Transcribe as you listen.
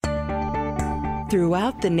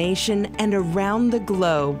throughout the nation and around the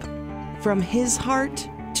globe. From his heart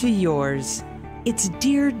to yours, it's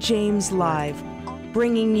Dear James Live,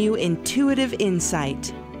 bringing you intuitive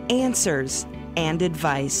insight, answers, and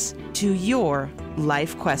advice to your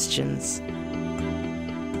life questions.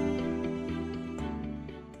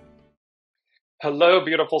 Hello,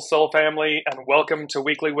 beautiful soul family, and welcome to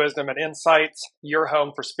Weekly Wisdom and Insights, your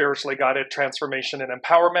home for spiritually guided transformation and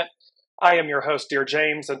empowerment. I am your host, Dear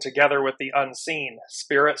James, and together with the unseen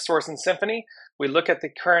Spirit, Source, and Symphony, we look at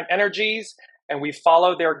the current energies and we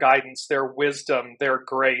follow their guidance, their wisdom, their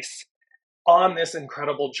grace on this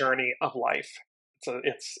incredible journey of life. So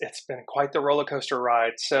it's been quite the roller coaster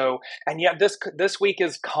ride. And yet this week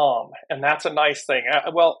is calm, and that's a nice thing.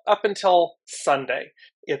 Well, up until Sunday,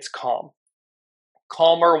 it's calm.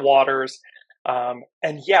 Calmer waters,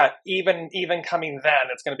 and yet even coming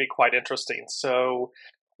then, it's going to be quite interesting. So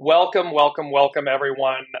welcome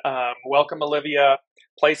everyone. Welcome, Olivia.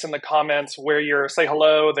 Place in the comments where say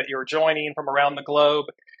hello, that you're joining from around the globe.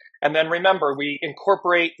 And then remember, we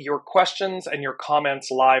incorporate your questions and your comments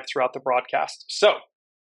live throughout the broadcast. So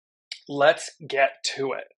let's get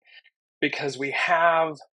to it, because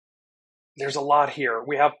there's a lot here.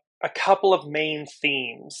 We have a couple of main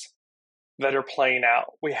themes that are playing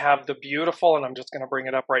out. We have the beautiful, and I'm just going to bring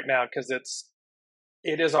it up right now because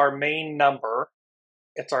it is our main number.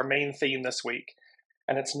 It's our main theme this week,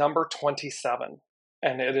 and it's number 27,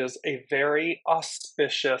 and it is a very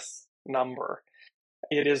auspicious number.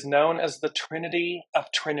 It is known as the Trinity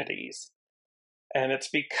of Trinities, and it's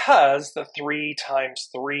because the 3 times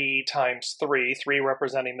 3 times 3, 3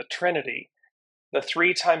 representing the Trinity, the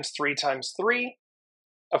 3 times 3 times 3,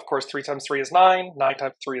 of course, 3 times 3 is 9, 9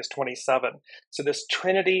 times 3 is 27. So this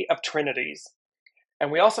Trinity of Trinities.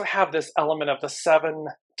 And we also have this element of the 7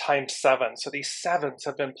 times 7. So these sevens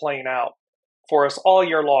have been playing out for us all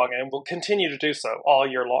year long, and will continue to do so all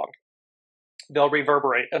year long. They'll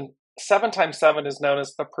reverberate. And 7 times 7 is known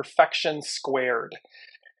as the perfection squared.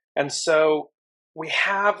 And so we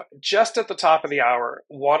have, just at the top of the hour,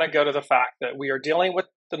 want to go to the fact that we are dealing with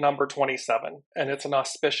the number 27, and it's an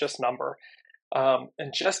auspicious number.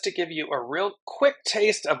 And just to give you a real quick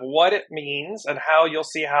taste of what it means and how you'll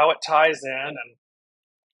see how it ties in.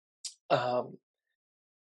 And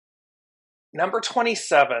number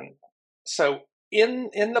 27. So in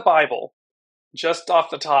the Bible, just off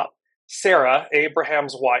the top, Sarah,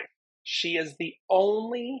 Abraham's wife, she is the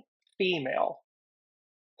only female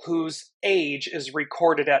whose age is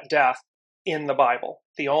recorded at death in the Bible.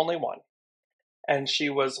 The only one. And she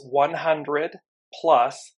was 100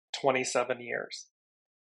 plus 27 years.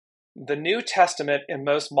 The New Testament in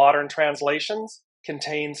most modern translations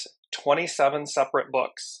contains 27 separate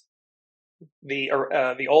books. The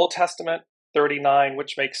Old Testament, 39,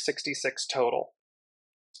 which makes 66 total.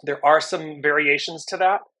 There are some variations to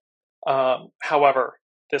that. However,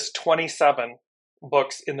 this 27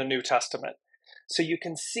 books in the New Testament. So you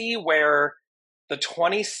can see where the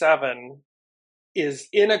 27 is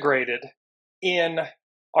integrated in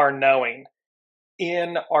our knowing,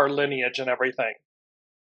 in our lineage and everything.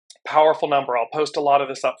 Powerful number. I'll post a lot of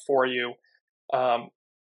this up for you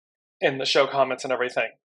in the show comments and everything.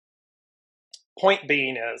 Point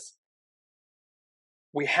being is,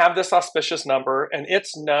 we have this auspicious number, and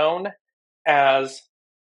it's known as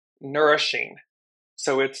nourishing.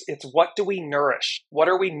 So it's what do we nourish? What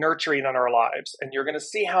are we nurturing in our lives? And you're going to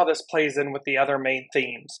see how this plays in with the other main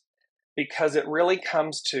themes, because it really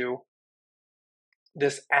comes to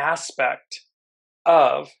this aspect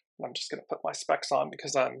of, I'm just going to put my specs on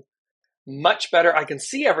because I'm much better. I can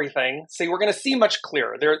see everything. See, we're going to see much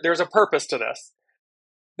clearer. There's a purpose to this,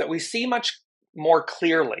 that we see much more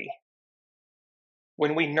clearly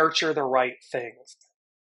when we nurture the right things.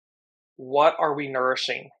 What are we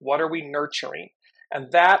nourishing? What are we nurturing?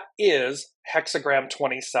 And that is hexagram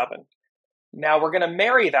 27. Now we're going to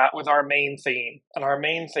marry that with our main theme. And our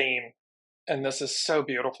main theme, and this is so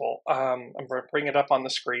beautiful, I'm going to bring it up on the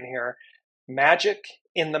screen here. Magic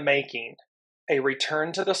in the making, a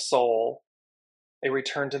return to the soul, a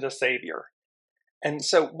return to the Savior. And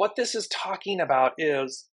so what this is talking about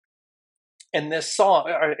is, in this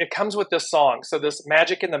song, it comes with this song. So this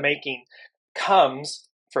magic in the making comes,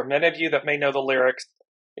 for many of you that may know the lyrics,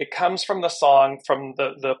 it comes from the song from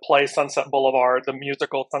the play Sunset Boulevard, the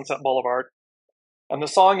musical Sunset Boulevard. And the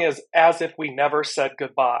song is As If We Never Said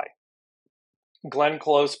Goodbye. Glenn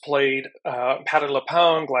Close played Patti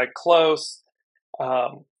LuPone, Glenn Close.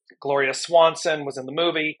 Gloria Swanson was in the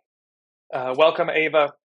movie. Welcome,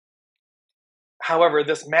 Ava. However,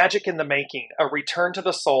 this magic in the making, a return to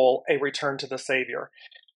the soul, a return to the Savior.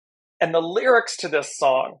 And the lyrics to this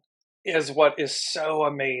song is what is so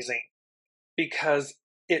amazing, because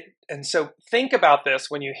and so think about this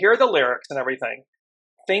when you hear the lyrics and everything.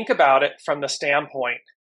 Think about it from the standpoint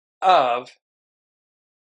of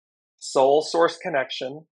soul source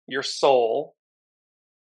connection, your soul,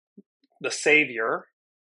 the Savior.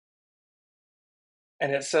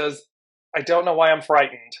 And it says, I don't know why I'm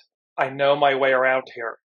frightened. I know my way around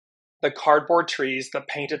here. The cardboard trees, the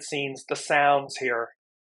painted scenes, the sounds here.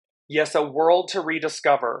 Yes, a world to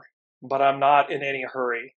rediscover, but I'm not in any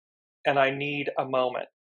hurry, and I need a moment.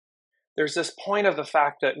 There's this point of the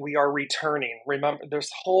fact that we are returning. Remember, this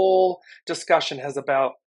whole discussion is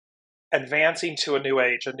about advancing to a new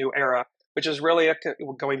age, a new era, which is really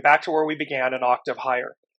going back to where we began, an octave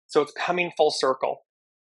higher. So it's coming full circle.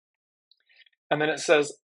 And then it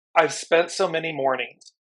says, I've spent so many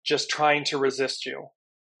mornings just trying to resist you.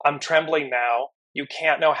 I'm trembling now. You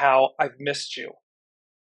can't know how I've missed you.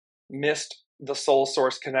 Missed the soul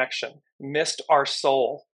source connection. Missed our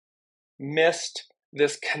soul. Missed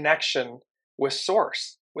this connection with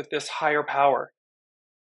source, with this higher power.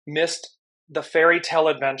 Missed the fairy tale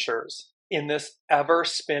adventures in this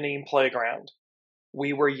ever-spinning playground.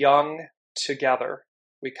 We were young together.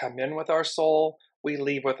 We come in with our soul, we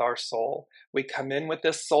leave with our soul. We come in with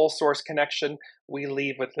this soul source connection, we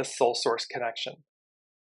leave with this soul source connection.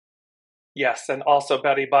 Yes, and also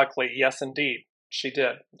Betty Buckley, yes indeed, she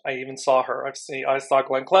did. I even saw her. I saw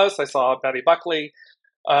Glenn Close, I saw Betty Buckley.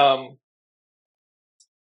 And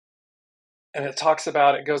it talks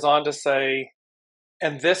about, it goes on to say,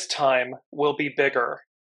 and this time will be bigger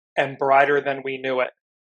and brighter than we knew it.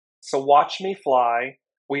 So watch me fly.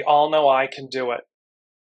 We all know I can do it.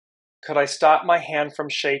 Could I stop my hand from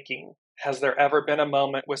shaking? Has there ever been a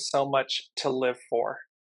moment with so much to live for?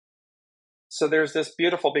 So there's this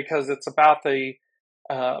beautiful, because it's about the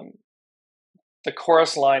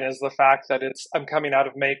chorus line is the fact that I'm coming out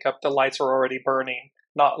of makeup, the lights are already burning.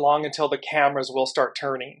 Not long until the cameras will start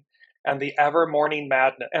turning. And the ever morning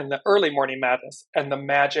madness, and the early morning madness, and the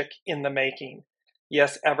magic in the making.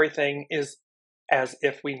 Yes, everything is as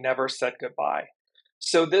if we never said goodbye.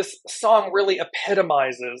 So this song really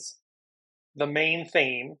epitomizes the main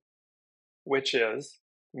theme, which is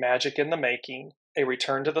magic in the making, a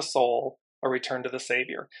return to the soul, a return to the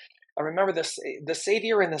Savior. And remember this, the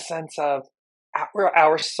Savior in the sense of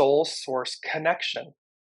our soul source connection,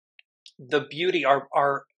 the beauty,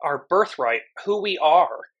 our birthright, who we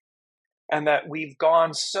are. And that we've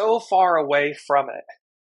gone so far away from it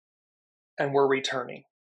and we're returning.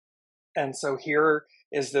 And so here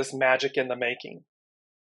is this magic in the making.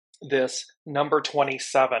 This number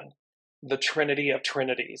 27, the Trinity of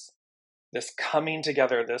Trinities, this coming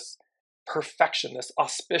together, this perfection, this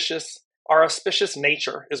our auspicious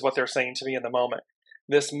nature is what they're saying to me in the moment.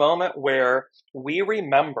 This moment where we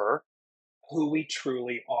remember who we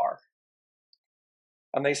truly are.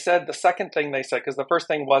 And they said, the second thing they said, because the first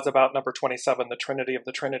thing was about number 27, the Trinity of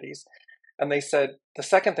the Trinities. And they said, the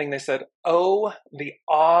second thing they said, oh, the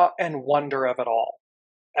awe and wonder of it all.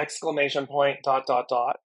 Exclamation point, ...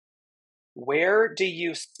 Where do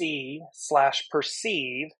you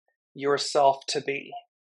see/perceive yourself to be?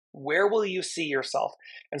 Where will you see yourself?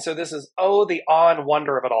 And so this is, oh, the awe and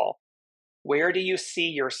wonder of it all. Where do you see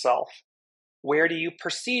yourself? Where do you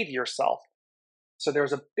perceive yourself? So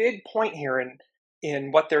there's a big point here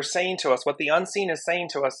in what they're saying to us. What the unseen is saying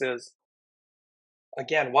to us is,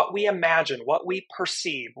 again, what we imagine, what we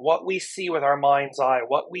perceive, what we see with our mind's eye,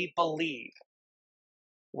 what we believe,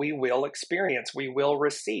 we will experience, we will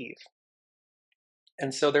receive.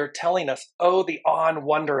 And so they're telling us, oh, the awe and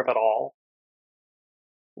wonder of it all.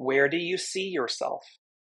 Where do you see yourself?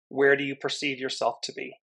 Where do you perceive yourself to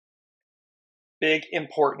be? Big,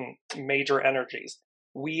 important, major energies.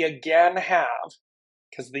 We again have,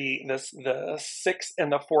 because the 6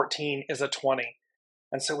 and the 14 is a 20.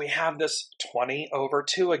 And so we have this 20 over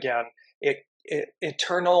 2 again.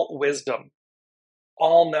 Eternal wisdom,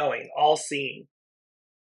 all-knowing, all-seeing.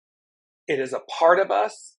 It is a part of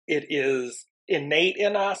us. It is innate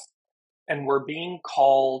in us. And we're being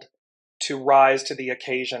called to rise to the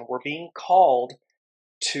occasion. We're being called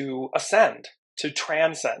to ascend, to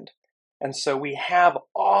transcend. And so we have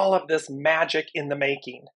all of this magic in the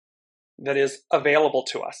making that is available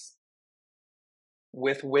to us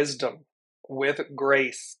with wisdom, with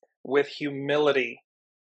grace, with humility.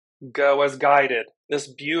 Go as guided. This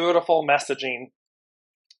beautiful messaging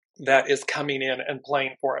that is coming in and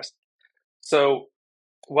playing for us. So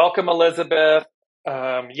welcome, Elizabeth.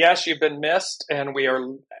 Yes, you've been missed, and we are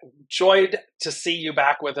joyed to see you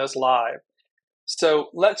back with us live. So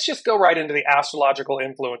let's just go right into the astrological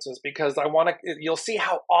influences, because you'll see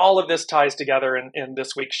how all of this ties together in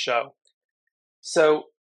this week's show. So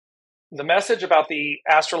the message about the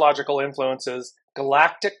astrological influences,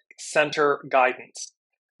 galactic center guidance.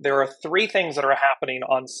 There are three things that are happening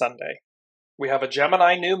on Sunday. We have a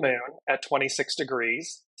Gemini new moon at 26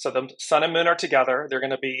 degrees. So the sun and moon are together. They're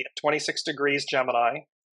going to be 26 degrees Gemini.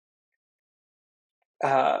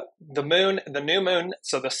 The new moon,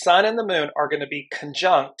 so the sun and the moon are going to be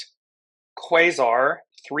conjunct Quasar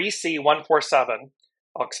 3C147.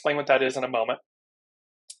 I'll explain what that is in a moment.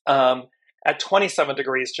 At 27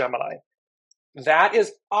 degrees Gemini. That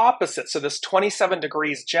is opposite. So this 27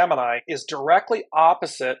 degrees Gemini is directly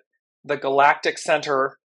opposite the galactic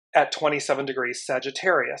center at 27 degrees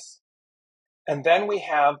Sagittarius. And then we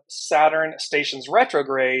have Saturn stations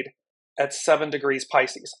retrograde at 7 degrees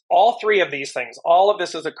Pisces. All three of these things, all of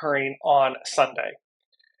this is occurring on Sunday.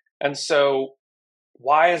 And so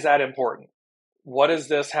why is that important? What does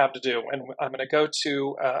this have to do? And I'm going to go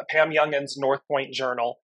to Pam Youngin's North Point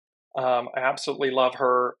Journal. I absolutely love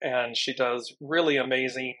her, and she does really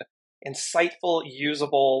amazing, insightful,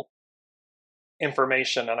 usable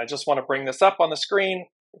information. And I just want to bring this up on the screen.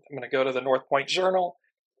 I'm going to go to the North Point Journal,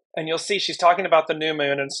 and you'll see she's talking about the new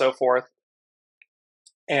moon and so forth.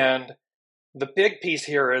 And the big piece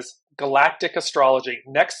here is galactic astrology.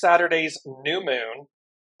 Next Saturday's new moon,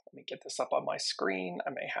 let me get this up on my screen. I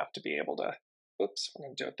may have to be able to, oops, we're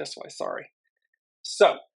going to do it this way, sorry.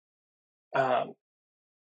 So,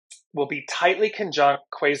 will be tightly conjunct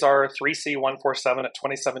Quasar 3C147 at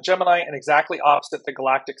 27 Gemini and exactly opposite the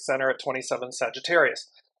galactic center at 27 Sagittarius.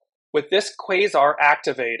 With this quasar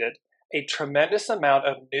activated, a tremendous amount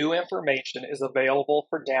of new information is available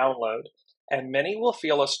for download, and many will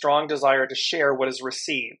feel a strong desire to share what is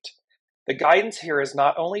received. The guidance here is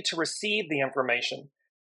not only to receive the information,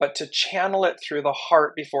 but to channel it through the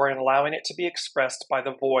heart before allowing it to be expressed by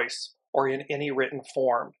the voice or in any written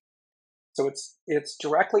form. So it's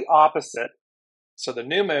directly opposite. So the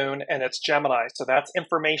new moon, and it's Gemini. So that's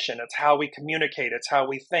information. It's how we communicate. It's how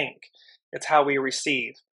we think. It's how we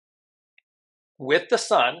receive. With the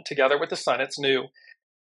sun, together with the sun, it's new,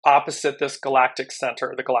 opposite this galactic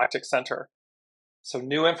center, the galactic center. So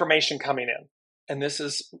new information coming in. And this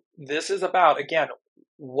is about, again,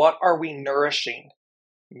 what are we nourishing?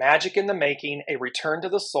 Magic in the making, a return to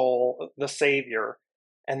the soul, the savior,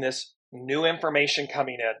 and this new information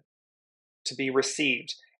coming in to be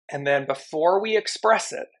received. And then before we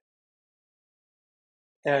express it,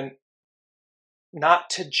 and not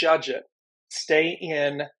to judge it, stay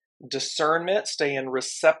in discernment, stay in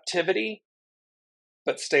receptivity,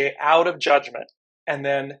 but stay out of judgment, and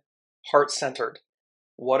then heart-centered.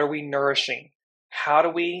 What are we nourishing? How do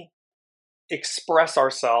we express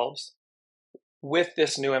ourselves with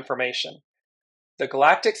this new information? The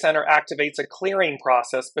galactic center activates a clearing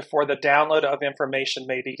process before the download of information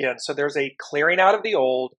may begin. So there's a clearing out of the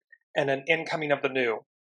old and an incoming of the new.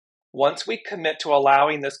 Once we commit to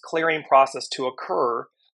allowing this clearing process to occur,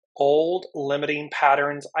 old limiting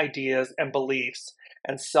patterns, ideas, and beliefs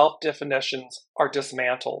and self-definitions are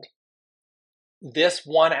dismantled. This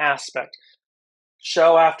one aspect,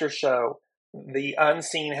 show after show, the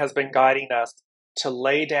unseen has been guiding us to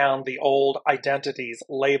lay down the old identities,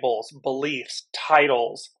 labels, beliefs,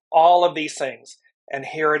 titles, all of these things. And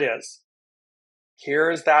here it is.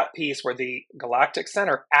 Here is that piece where the galactic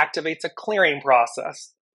center activates a clearing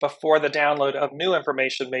process before the download of new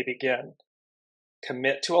information may begin.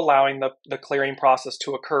 Commit to allowing the clearing process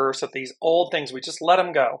to occur so that these old things, we just let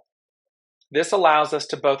them go. This allows us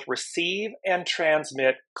to both receive and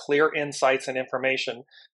transmit clear insights and information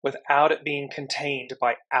without it being contained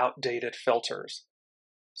by outdated filters.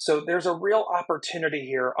 So there's a real opportunity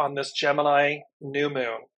here on this Gemini new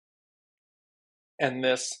moon and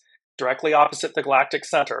this directly opposite the galactic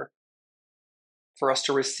center for us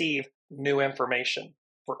to receive new information,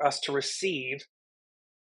 for us to receive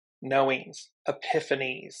knowings,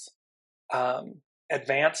 epiphanies,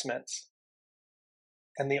 advancements.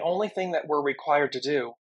 And the only thing that we're required to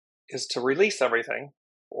do is to release everything,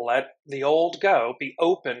 let the old go, be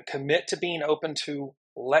open, commit to being open to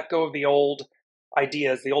let go of the old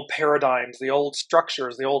ideas, the old paradigms, the old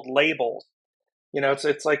structures, the old labels. You know,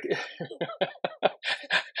 it's like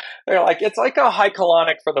they're like it's like a high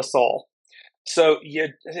colonic for the soul. So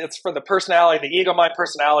it's for the personality, the ego, mind,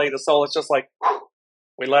 personality, the soul. It's just like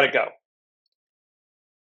we let it go,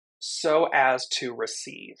 so as to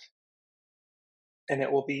receive. And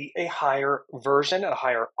it will be a higher version, a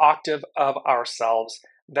higher octave of ourselves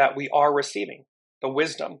that we are receiving, the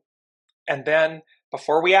wisdom. And then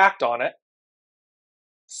before we act on it,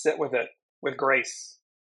 sit with it with grace,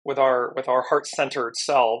 with our heart-centered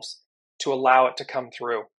selves to allow it to come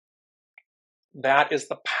through. That is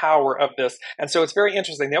the power of this. And so it's very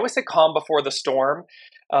interesting. They always say calm before the storm.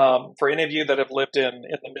 For any of you that have lived in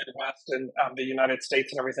the Midwest and the United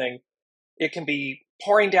States and everything, it can be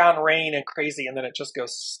pouring down rain and crazy, and then it just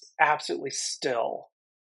goes absolutely still.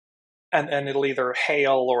 And it'll either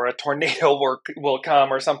hail or a tornado will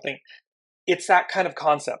come or something. It's that kind of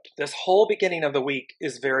concept. This whole beginning of the week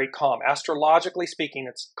is very calm. Astrologically speaking,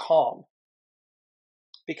 it's calm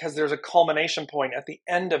because there's a culmination point at the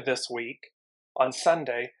end of this week on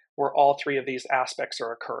Sunday where all three of these aspects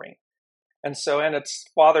are occurring. And it's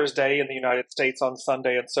Father's Day in the United States on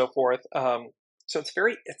Sunday and so forth. So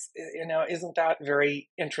isn't that very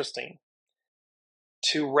interesting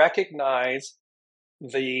to recognize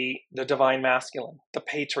the divine masculine, the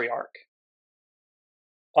patriarch,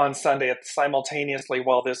 on Sunday simultaneously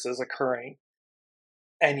while this is occurring.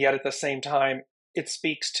 And yet at the same time, it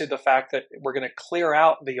speaks to the fact that we're going to clear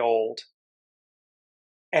out the old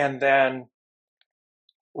and then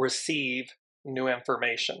receive new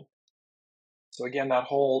information. So again, that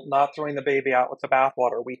whole not throwing the baby out with the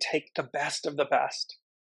bathwater, we take the best of the best.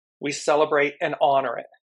 We celebrate and honor it.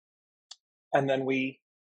 And then we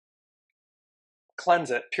cleanse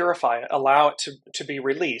it, purify it, allow it to be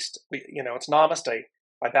released. It's namaste.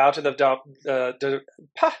 I bow to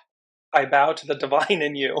I bow to the divine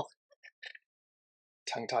in you.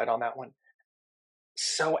 Tongue-tied on that one.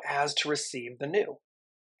 So as to receive the new.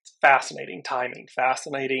 It's fascinating timing,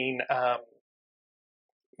 fascinating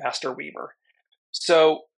master weaver.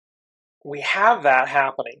 So we have that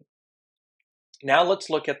happening. Now let's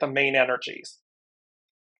look at the main energies.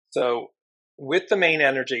 So with the main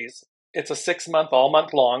energies, it's a 6 month, all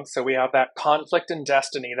month long. So we have that conflict and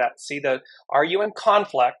destiny, are you in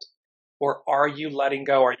conflict or are you letting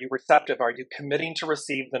go? Are you receptive? Are you committing to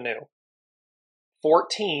receive the new?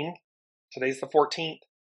 14, today's the 14th,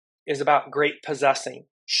 is about great possessing,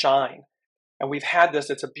 shine. And we've had this,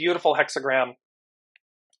 it's a beautiful hexagram,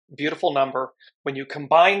 beautiful number. When you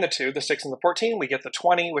combine the two, the 6 and the 14, we get the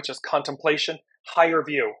 20, which is contemplation, higher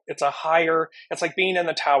view. It's like being in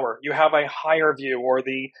the tower. You have a higher view or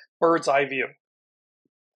the bird's eye view.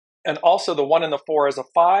 And also the 1 and the 4 is a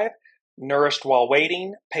 5, nourished while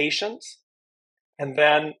waiting, patience. And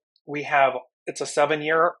then it's a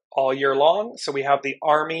 7-year, all year long. So we have the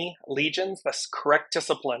army, legions, that's correct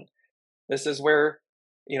discipline. This is where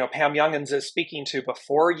Pam Youngins is speaking to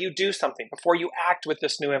before you do something, before you act with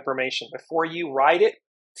this new information, before you write it,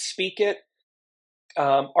 speak it,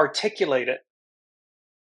 articulate it,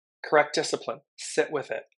 correct discipline, sit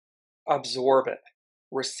with it, absorb it,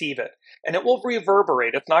 receive it, and it will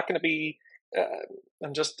reverberate. It's not going to be,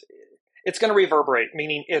 it's going to reverberate,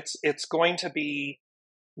 meaning it's going to be,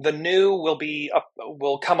 the new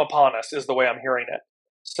will come upon us is the way I'm hearing it.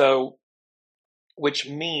 So, which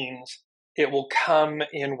means it will come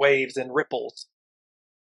in waves and ripples.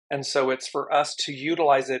 And so it's for us to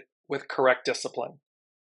utilize it with correct discipline.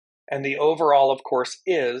 And the overall, of course,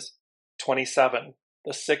 is 27.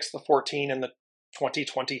 The 6, the 14, and the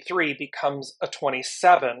 2023 becomes a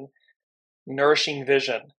 27, nourishing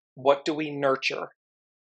vision. What do we nurture?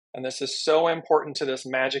 And this is so important to this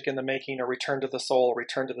magic in the making, a return to the soul, a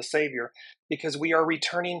return to the Savior, because we are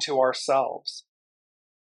returning to ourselves.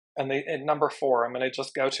 And number 4, I'm going to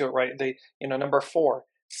just go to it right. Number 4,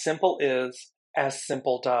 simple is as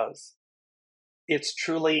simple does. It's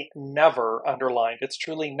truly never underlined. It's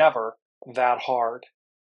truly never that hard.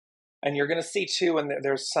 And you're going to see too, and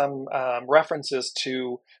there's some references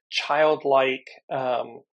to childlike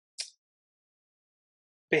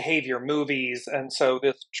behavior, movies. And so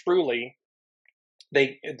this truly,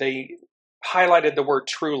 they highlighted the word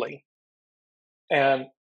truly. And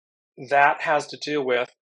that has to do with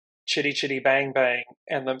Chitty Chitty Bang Bang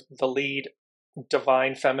and the lead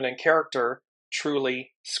divine feminine character,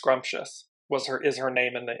 Truly Scrumptious, is her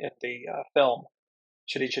name in the film,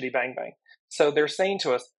 Chitty Chitty Bang Bang. So they're saying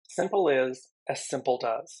to us, simple is as simple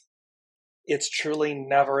does. It's truly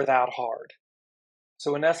never that hard.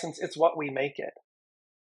 So in essence, it's what we make it.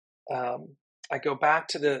 I go back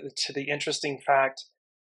to the interesting fact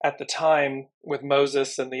at the time with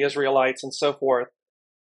Moses and the Israelites and so forth.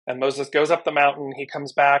 And Moses goes up the mountain. He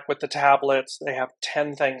comes back with the tablets. They have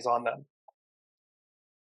 10 things on them.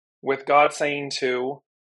 With God saying to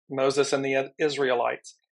Moses and the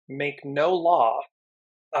Israelites, make no law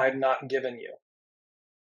I've not given you.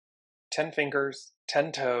 10 fingers,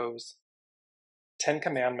 10 toes, 10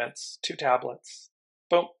 commandments, 2 tablets.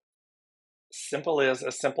 Boom. Simple is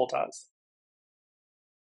as simple does.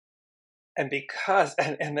 And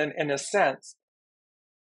then in a sense,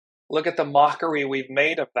 look at the mockery we've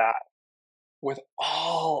made of that with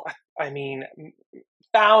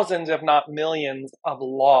thousands, if not millions of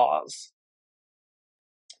laws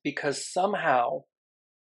because somehow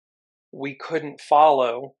we couldn't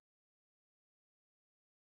follow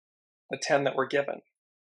the 10 that were given.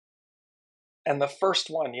 And the first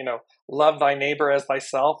one, love thy neighbor as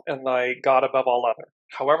thyself and thy God above all other.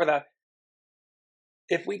 However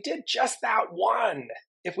if we did just that one,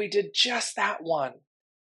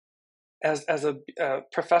 as a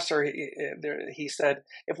professor, he said,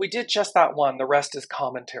 if we did just that one, the rest is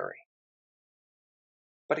commentary.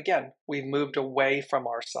 But again, we've moved away from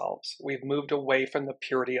ourselves. We've moved away from the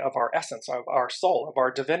purity of our essence, of our soul, of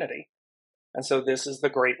our divinity. And so this is the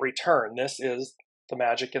great return. This is the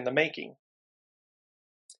magic in the making.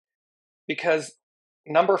 Because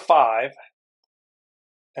number 5,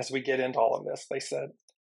 as we get into all of this, they said,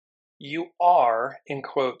 you are, in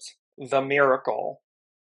quotes, the miracle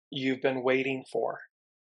you've been waiting for.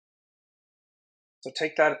 So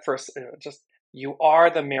take that first, you are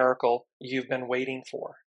the miracle you've been waiting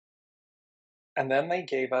for. And then they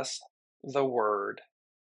gave us the word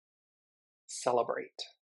celebrate.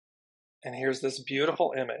 And here's this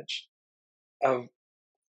beautiful image of,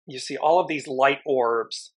 you see all of these light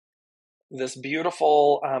orbs, this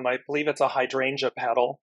beautiful, I believe it's a hydrangea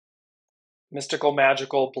petal, mystical,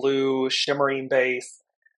 magical, blue, shimmering base.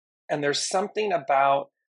 And there's something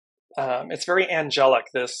about, it's very angelic,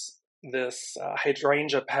 this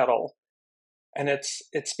hydrangea petal. And it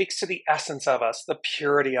speaks to the essence of us, the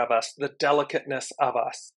purity of us, the delicateness of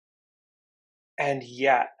us, and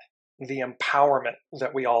yet the empowerment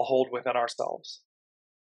that we all hold within ourselves.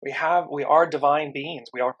 We are divine beings.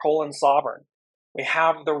 We are whole and sovereign. We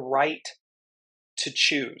have the right to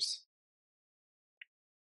choose.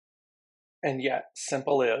 And yet,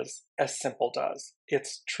 simple is as simple does.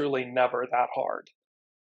 It's truly never that hard.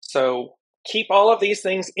 So keep all of these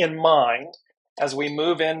things in mind as we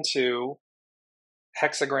move into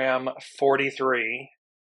hexagram 43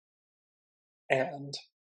 and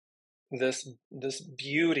this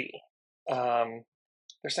beauty.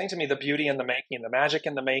 They're saying to me the beauty in the making, the magic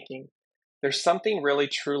in the making. There's something really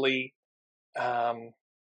truly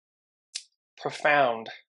profound,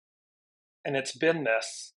 and it's been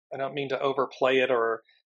this. I don't mean to overplay it,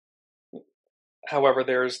 however,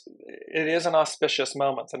 it is an auspicious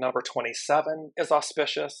moment. The number 27 is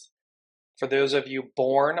auspicious. For those of you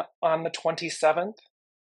born on the 27th,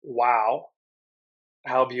 wow,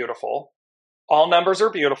 how beautiful. All numbers are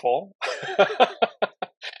beautiful.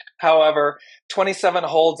 However, 27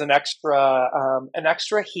 holds an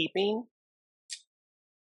extra heaping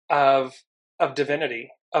of divinity,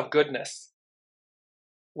 of goodness.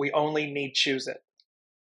 We only need choose it.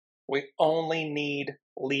 We only need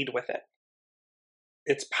lead with it.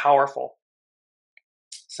 It's powerful.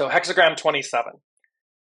 So hexagram 27.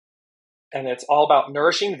 And it's all about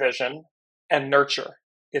nourishing vision and nurture.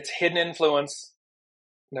 It's hidden influence.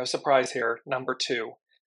 No surprise here. Number 2,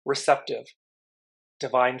 receptive,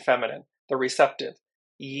 divine feminine. The receptive,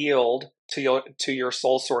 yield to your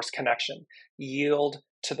soul source connection. Yield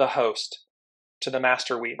to the host, to the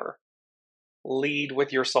master weaver. Lead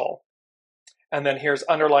with your soul. And then here's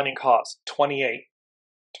underlining cause, 28.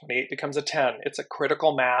 28 becomes a 10. It's a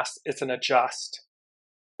critical mass. It's an adjust.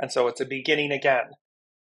 And so it's a beginning again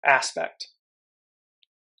aspect.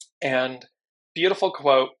 And beautiful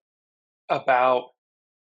quote about,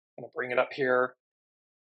 I'm going to bring it up here.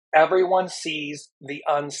 Everyone sees the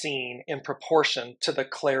unseen in proportion to the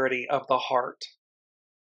clarity of the heart.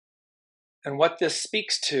 And what this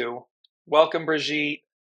speaks to, welcome Brigitte,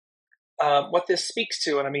 what this speaks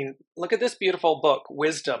to, and I mean, look at this beautiful book,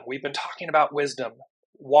 Wisdom. We've been talking about wisdom,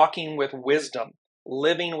 walking with wisdom,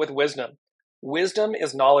 living with wisdom. Wisdom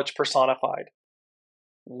is knowledge personified.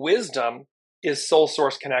 Wisdom is soul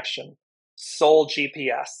source connection, soul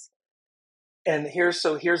GPS. And here's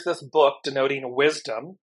this book denoting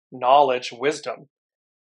wisdom, knowledge, wisdom.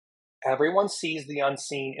 Everyone sees the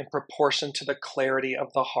unseen in proportion to the clarity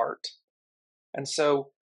of the heart. And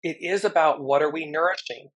so it is about, what are we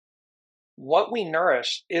nourishing? What we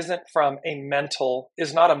nourish is not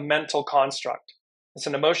a mental construct. It's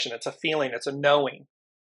an emotion, it's a feeling, it's a knowing.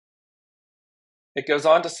 It goes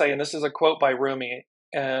on to say, and this is a quote by Rumi,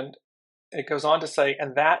 and it goes on to say,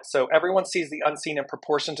 so everyone sees the unseen in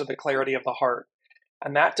proportion to the clarity of the heart.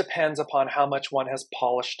 And that depends upon how much one has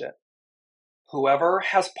polished it. Whoever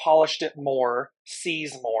has polished it more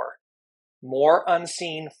sees more. More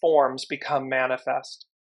unseen forms become manifest.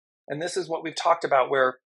 And this is what we've talked about,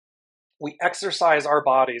 where we exercise our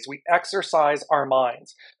bodies, we exercise our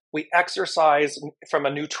minds, we exercise from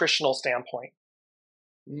a nutritional standpoint.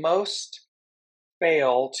 Most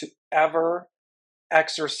fail to ever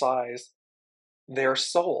exercise their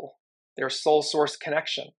soul source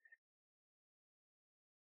connection.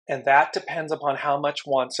 And that depends upon how much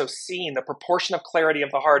one, so seeing the proportion of clarity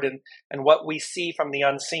of the heart and what we see from the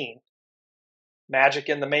unseen, magic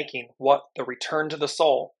in the making, what the return to the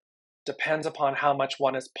soul, depends upon how much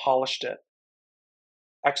one has polished it,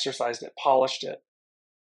 exercised it, polished it,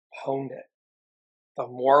 honed it. The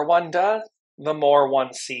more one does, the more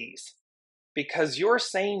one sees. Because you're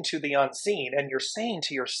saying to the unseen, and you're saying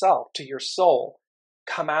to yourself, to your soul,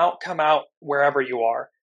 come out wherever you are.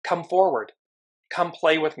 Come forward. Come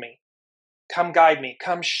play with me. Come guide me.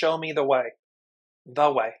 Come show me the way.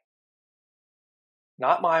 The way.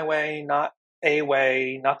 Not my way, not a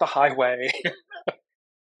way, not the highway.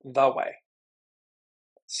 The way.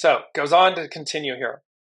 So, goes on to continue here.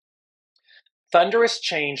 Thunderous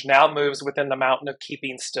change now moves within the mountain of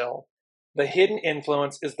keeping still. The hidden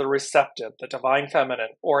influence is the receptive, the divine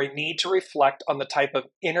feminine, or a need to reflect on the type of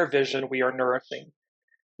inner vision we are nourishing.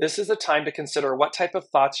 This is a time to consider what type of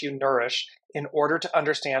thoughts you nourish in order to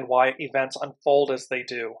understand why events unfold as they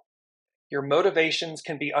do. Your motivations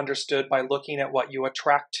can be understood by looking at what you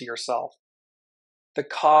attract to yourself. The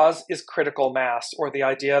cause is critical mass, or the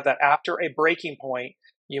idea that after a breaking point,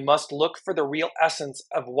 you must look for the real essence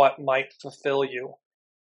of what might fulfill you.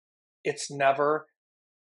 It's never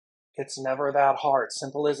that hard.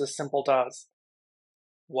 Simple as simple does.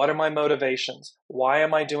 What are my motivations? Why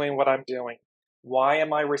am I doing what I'm doing? Why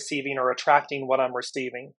am I receiving or attracting what I'm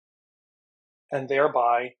receiving? And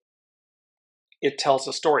thereby, it tells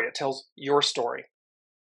a story. It tells your story.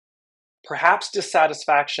 Perhaps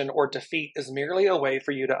dissatisfaction or defeat is merely a way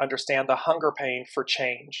for you to understand the hunger pain for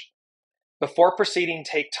change. Before proceeding,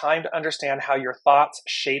 take time to understand how your thoughts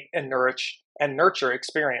shape and nurture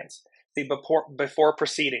experience. See, before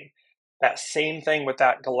proceeding, that same thing with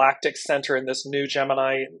that galactic center in this new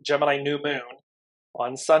Gemini new moon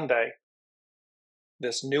on Sunday.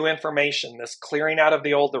 This new information, this clearing out of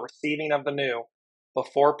the old, the receiving of the new.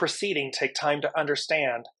 Before proceeding, take time to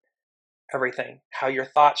understand everything, how your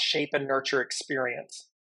thoughts shape and nurture experience.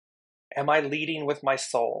 Am I leading with my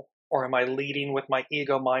soul, or am I leading with my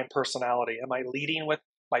ego, mind, personality? Am I leading with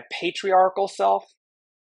my patriarchal self,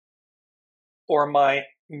 or my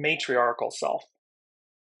matriarchal self,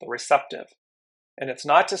 the receptive? And it's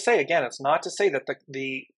not to say that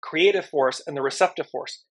the creative force and the receptive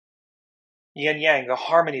force, yin yang, the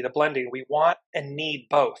harmony, the blending, we want and need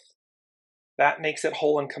both. That makes it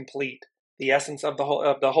whole and complete. The essence of the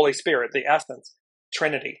Holy Spirit, the essence,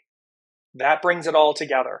 Trinity. That brings it all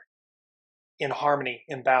together in harmony,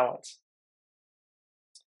 in balance.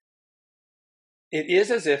 It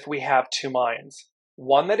is as if we have two minds.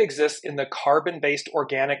 One that exists in the carbon-based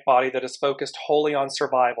organic body that is focused wholly on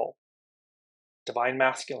survival. Divine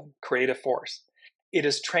masculine, creative force. It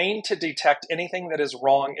is trained to detect anything that is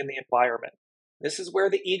wrong in the environment. This is where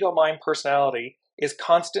the ego, mind, personality is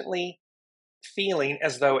constantly feeling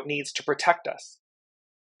as though it needs to protect us.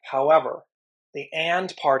 However, the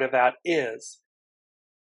and part of that is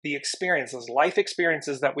the experiences, life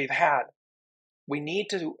experiences that we've had. We need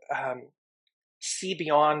to see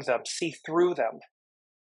beyond them, see through them.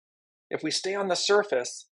 If we stay on the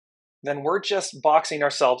surface, then we're just boxing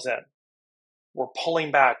ourselves in. We're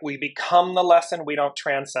pulling back. We become the lesson, we don't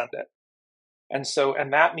transcend it.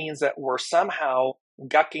 And that means that we're somehow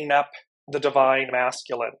gucking up the divine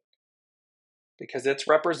masculine, because it's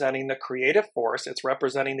representing the creative force, it's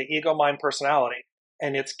representing the ego, mind, personality,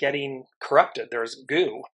 and it's getting corrupted. There's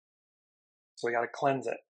goo. So we got to cleanse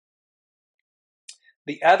it.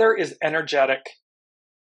 The other is energetic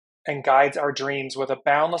and guides our dreams with a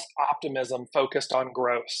boundless optimism focused on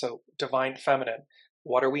growth. So divine feminine.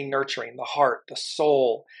 What are we nurturing? The heart, the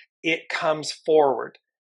soul. It comes forward.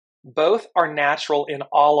 Both are natural in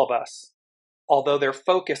all of us, although their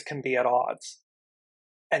focus can be at odds.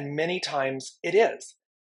 And many times it is,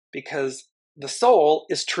 because the soul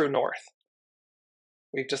is true north.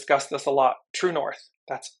 We've discussed this a lot. True north.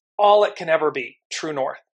 That's all it can ever be. True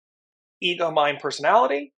north. Ego, mind,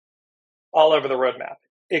 personality, all over the roadmap.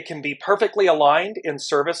 It can be perfectly aligned in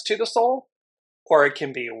service to the soul, or it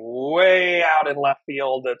can be way out in left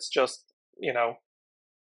field that's just,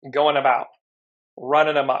 going about,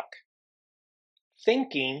 running amok,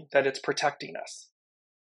 thinking that it's protecting us.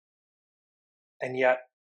 And yet,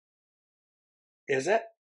 is it?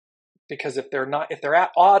 Because if they're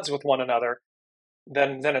at odds with one another,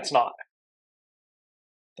 then it's not.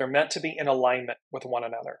 They're meant to be in alignment with one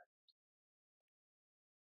another.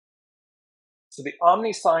 So the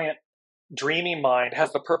omniscient, dreaming mind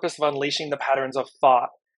has the purpose of unleashing the patterns of thought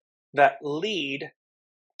that lead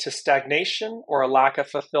to stagnation or a lack of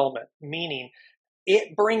fulfillment, meaning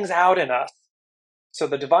it brings out in us So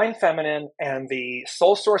the divine feminine and the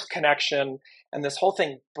soul source connection and this whole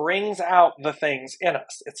thing brings out the things in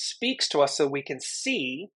us. It speaks to us so we can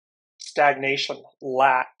see stagnation,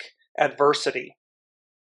 lack, adversity,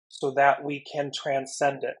 so that we can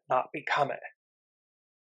transcend it, not become it.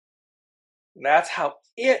 That's how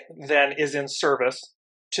it then is in service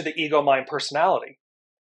to the ego, mind, personality.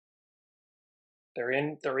 They're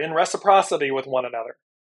in reciprocity with one another.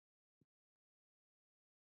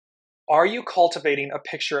 Are you cultivating a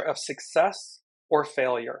picture of success or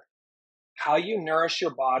failure? How you nourish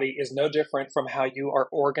your body is no different from how you are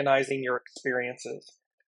organizing your experiences.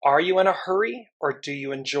 Are you in a hurry or do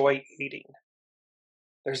you enjoy eating?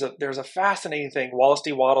 There's a fascinating thing. Wallace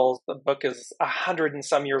D. Wattles, the book is 100 and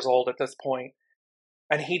some years old at this point,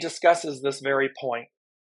 and he discusses this very point.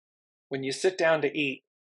 When you sit down to eat,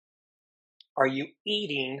 are you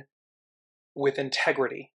eating with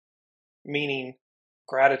integrity? Meaning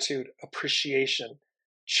gratitude, appreciation,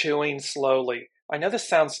 chewing slowly. I know this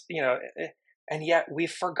sounds, and yet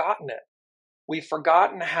we've forgotten it. We've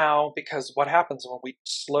forgotten how, because what happens when we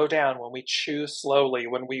slow down, when we chew slowly,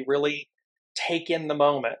 when we really take in the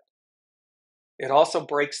moment, it also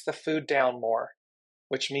breaks the food down more,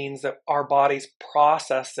 which means that our bodies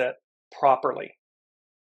process it properly,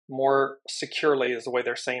 more securely is the way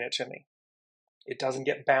they're saying it to me. It doesn't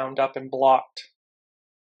get bound up and blocked.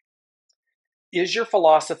 Is your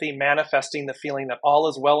philosophy manifesting the feeling that all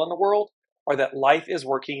is well in the world or that life is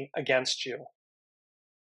working against you?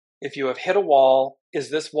 If you have hit a wall,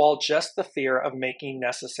 is this wall just the fear of making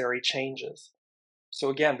necessary changes? So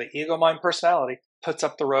again, the ego, mind, personality puts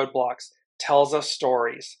up the roadblocks, tells us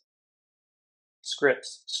stories,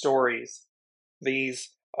 scripts, stories,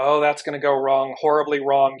 these, oh, that's going to go wrong, horribly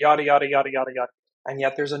wrong, yada, yada, yada, yada, yada. And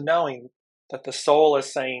yet there's a knowing that the soul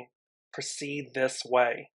is saying, proceed this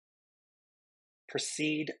way.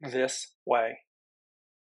 Proceed this way.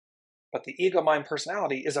 But the ego, mind,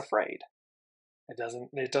 personality is afraid.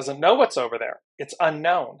 It doesn't know what's over there. It's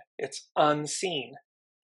unknown. It's unseen.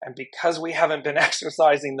 And because we haven't been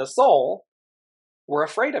exercising the soul, we're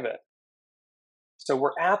afraid of it. So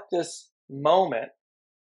we're at this moment,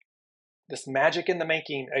 this magic in the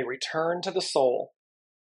making, a return to the soul,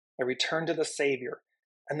 a return to the Savior.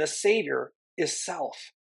 And the Savior is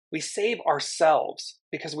self. We save ourselves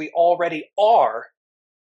because we already are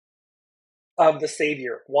of the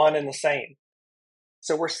Savior, one and the same.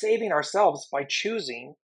 So we're saving ourselves by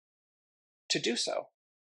choosing to do so.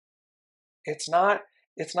 It's not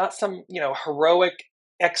some, heroic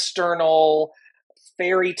external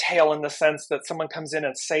fairy tale in the sense that someone comes in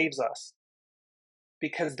and saves us.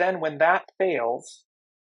 Because then when that fails,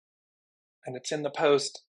 and it's in the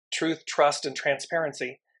post, truth, trust, and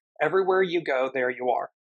transparency, everywhere you go, there you are.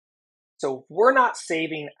 So if we're not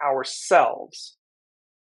saving ourselves,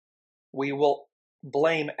 we will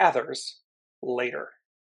blame others later.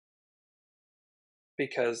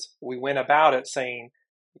 Because we went about it saying,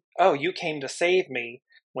 oh, you came to save me.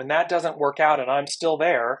 When that doesn't work out and I'm still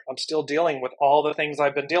there, I'm still dealing with all the things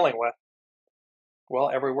I've been dealing with.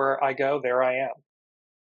 Well, everywhere I go, there I am.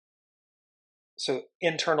 So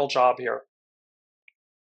internal job here.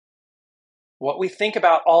 What we think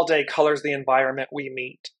about all day colors the environment we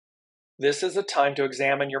meet. This is a time to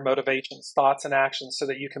examine your motivations, thoughts, and actions so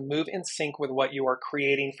that you can move in sync with what you are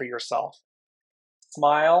creating for yourself.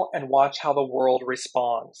 Smile and watch how the world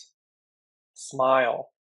responds. Smile.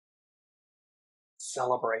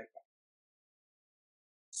 Celebrate.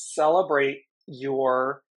 Celebrate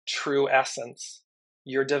your true essence,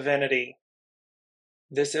 your divinity.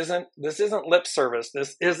 This isn't lip service.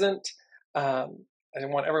 This isn't, I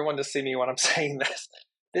want everyone to see me when I'm saying this.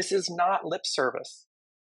 This is not lip service.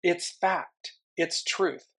 It's fact. It's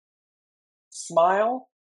truth. Smile,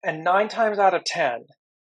 and 9 times out of 10,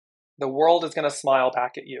 the world is going to smile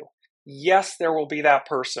back at you. Yes, there will be that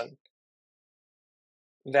person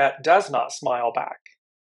that does not smile back.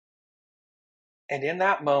 And in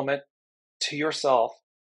that moment, to yourself,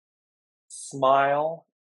 smile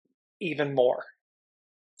even more.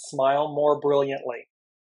 Smile more brilliantly.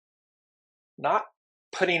 Not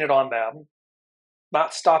putting it on them,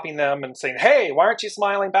 not stopping them and saying, hey, why aren't you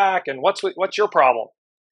smiling back? And what's your problem?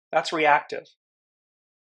 That's reactive.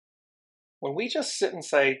 When we just sit and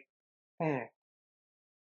say,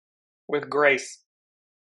 with grace,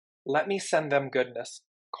 let me send them goodness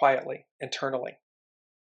quietly, internally,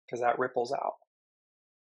 because that ripples out.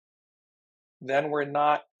 Then we're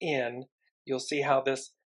not in, you'll see how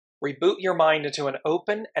this, reboot your mind into an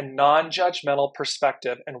open and non-judgmental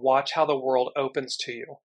perspective and watch how the world opens to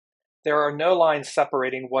you. There are no lines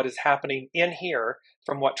separating what is happening in here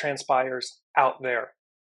from what transpires out there.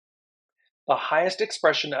 The highest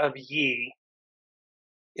expression of Yi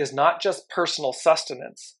is not just personal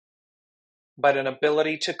sustenance, but an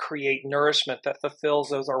ability to create nourishment that fulfills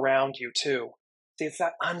those around you too. See, it's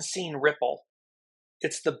that unseen ripple.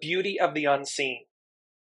 It's the beauty of the unseen.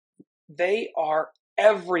 They are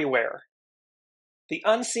everywhere. The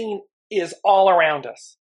unseen is all around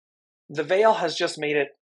us. The veil has just made it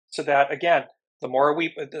so that, again, the more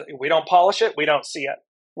we don't polish it, we don't see it.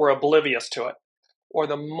 We're oblivious to it. Or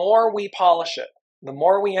the more we polish it, the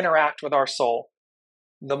more we interact with our soul,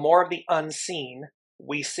 the more of the unseen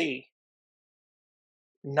we see.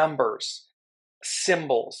 Numbers,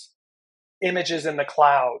 symbols, images in the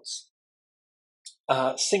clouds,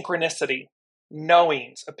 synchronicity,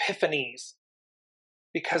 knowings, epiphanies,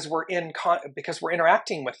 because we're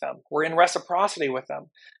interacting with them. We're in reciprocity with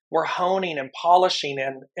them. We're honing and polishing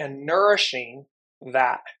and nourishing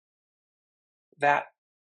that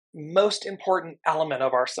most important element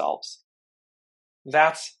of ourselves.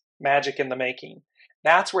 That's magic in the making.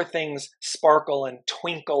 That's where things sparkle and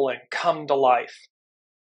twinkle and come to life.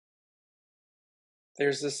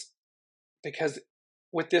 There's this, because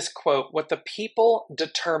with this quote, what the people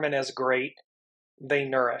determine as great, they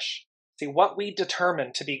nourish. See, what we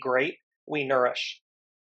determine to be great, we nourish.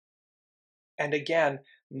 And again,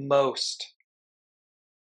 most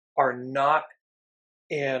are not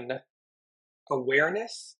in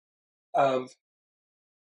awareness of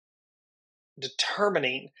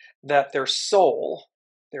determining that their soul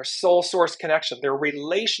source connection, their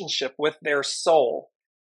relationship with their soul,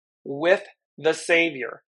 with the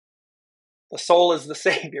Savior, the soul is the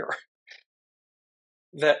Savior,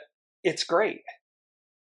 that it's great.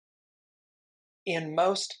 In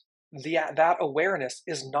most, that awareness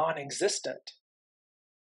is non-existent.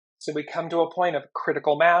 So we come to a point of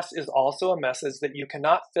critical mass is also a message that you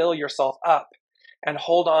cannot fill yourself up and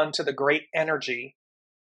hold on to the great energy,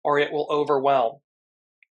 or it will overwhelm.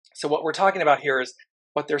 So what we're talking about here is,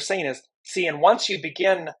 what they're saying is, see, and once you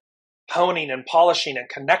begin honing and polishing and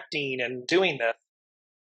connecting and doing this,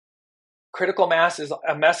 critical mass is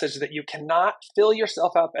a message that you cannot fill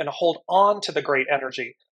yourself up and hold on to the great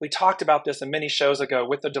energy. We talked about this in many shows ago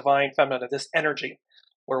with the divine feminine, this energy,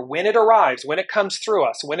 where when it arrives, when it comes through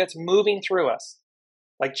us, when it's moving through us,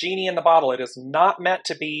 like genie in the bottle, it is not meant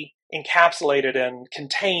to be encapsulated and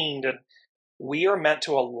contained, and we are meant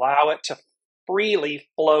to allow it to freely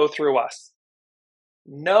flow through us,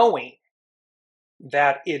 knowing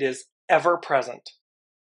that it is ever present.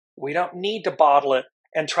 We don't need to bottle it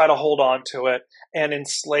and try to hold on to it and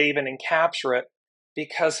enslave and encapture it,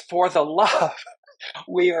 because for the love,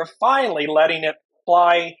 we are finally letting it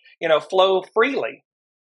flow freely.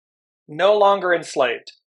 No longer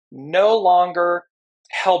enslaved, no longer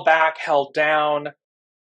held back, held down,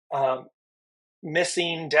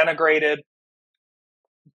 missing, denigrated,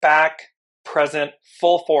 back, present,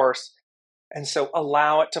 full force. And so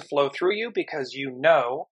allow it to flow through you, because you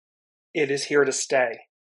know it is here to stay.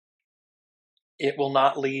 It will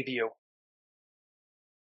not leave you.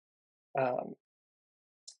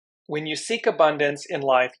 When you seek abundance in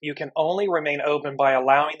life, you can only remain open by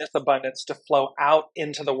allowing this abundance to flow out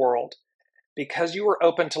into the world. Because you are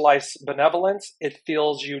open to life's benevolence, it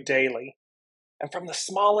fills you daily. And from the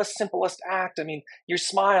smallest, simplest act, I mean, you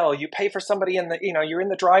smile, you pay for somebody you're in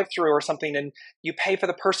the drive-thru or something, and you pay for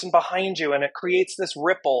the person behind you, and it creates this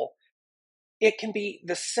ripple. It can be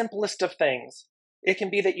the simplest of things. It can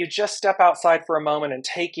be that you just step outside for a moment and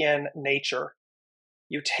take in nature.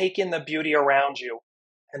 You take in the beauty around you.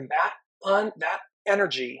 And that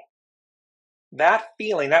energy, that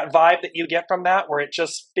feeling, that vibe that you get from that, where it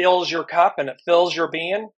just fills your cup and it fills your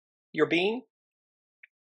being,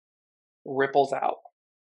 ripples out.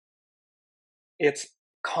 It's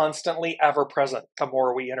constantly ever present. The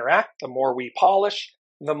more we interact, the more we polish,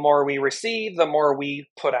 the more we receive, the more we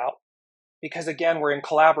put out. Because again, we're in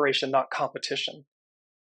collaboration, not competition.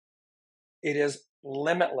 It is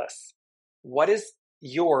limitless. What is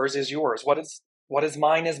yours is yours. What is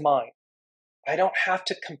mine is mine. I don't have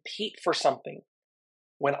to compete for something.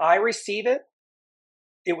 When I receive it,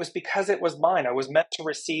 it was because it was mine. I was meant to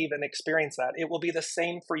receive and experience that. It will be the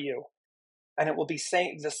same for you. And it will be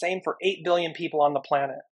the same for 8 billion people on the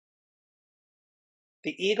planet.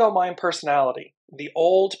 The ego, mind, personality, the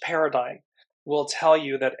old paradigm, will tell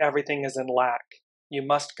you that everything is in lack. You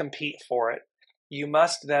must compete for it. You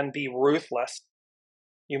must then be ruthless.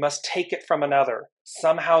 You must take it from another.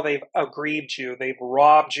 Somehow they've aggrieved you. They've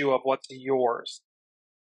robbed you of what's yours.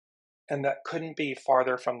 And that couldn't be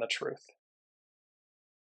farther from the truth.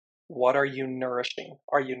 What are you nourishing?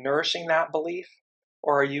 Are you nourishing that belief?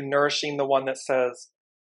 Or are you nourishing the one that says,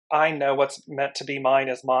 I know what's meant to be mine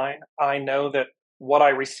is mine. I know that what I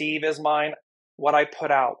receive is mine. What I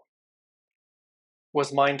put out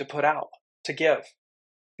was mine to put out, to give.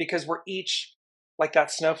 Because we're each, like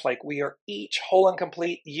that snowflake, we are each whole and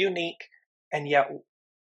complete, unique, and yet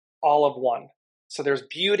all of one. So there's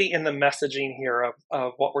beauty in the messaging here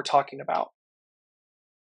of what we're talking about.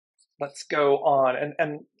 Let's go on.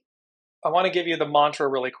 And I want to give you the mantra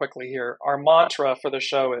really quickly here. Our mantra for the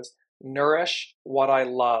show is nourish what I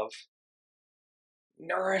love.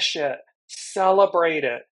 Nourish it. Celebrate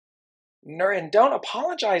it. And don't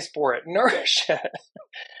apologize for it. Nourish it.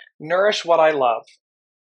 Nourish what I love.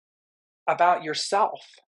 About yourself,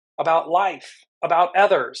 about life, about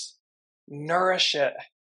others. Nourish it.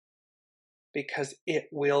 Because it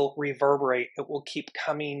will reverberate. It will keep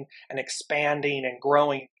coming and expanding and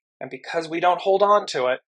growing. And because we don't hold on to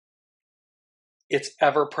it, it's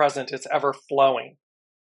ever present. It's ever flowing.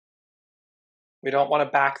 We don't want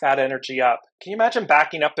to back that energy up. Can you imagine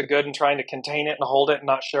backing up the good and trying to contain it and hold it and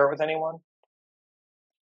not share it with anyone?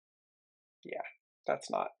 Yeah,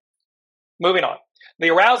 that's not. Moving on. The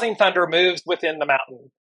arousing thunder moves within the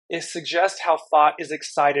mountain. It suggests how thought is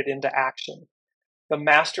excited into action. The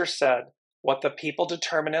master said, what the people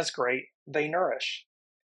determine as great, they nourish.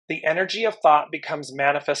 The energy of thought becomes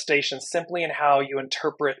manifestation simply in how you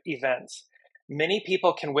interpret events. Many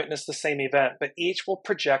people can witness the same event, but each will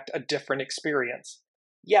project a different experience.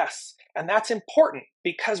 Yes, and that's important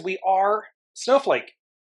because we are snowflake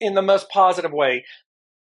in the most positive way.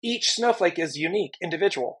 Each snowflake is unique,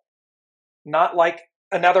 individual, not like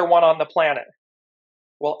another one on the planet.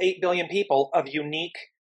 Well, 8 billion people of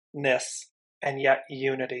uniqueness and yet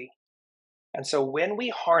unity. And so when we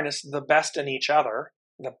harness the best in each other,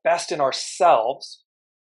 the best in ourselves,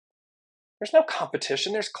 there's no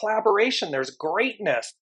competition, there's collaboration, there's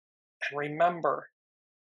greatness. And remember,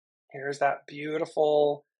 here's that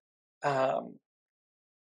beautiful, going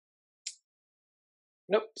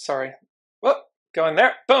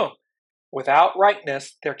there, boom. Without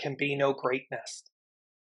rightness, there can be no greatness.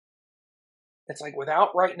 It's like without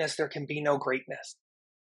rightness, there can be no greatness.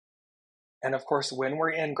 And of course, when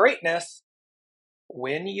we're in greatness,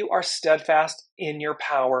 when you are steadfast in your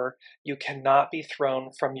power, you cannot be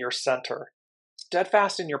thrown from your center.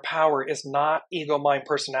 Steadfast in your power is not ego, mind,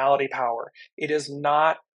 personality power. It is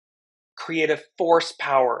not creative force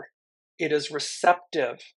power. It is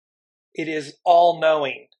receptive. It is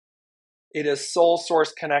all-knowing. It is soul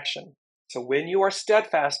source connection. So when you are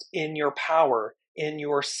steadfast in your power, in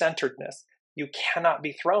your centeredness, you cannot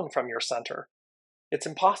be thrown from your center. It's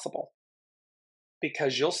impossible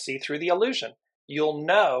because you'll see through the illusion. You'll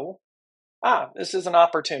know, this is an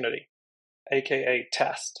opportunity, aka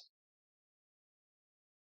test.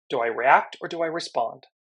 Do I react or do I respond?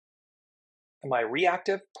 Am I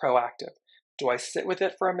reactive, proactive? Do I sit with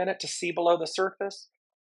it for a minute to see below the surface,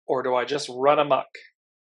 or do I just run amok?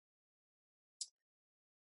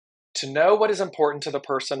 To know what is important to the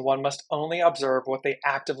person, one must only observe what they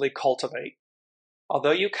actively cultivate.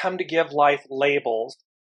 Although you come to give life labels,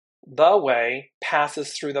 the way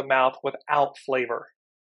passes through the mouth without flavor.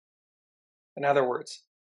 In other words,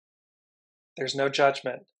 there's no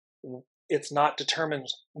judgment. It's not determined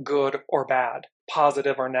good or bad,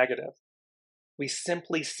 positive or negative. We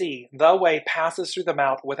simply see the way passes through the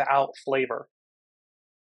mouth without flavor.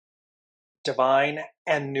 Divine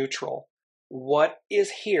and neutral. What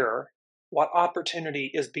is here? What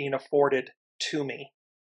opportunity is being afforded to me?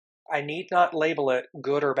 I need not label it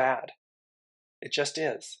good or bad. It just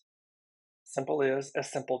is. Simple is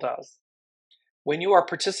as simple does. When you are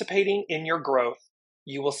participating in your growth,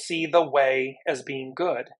 you will see the way as being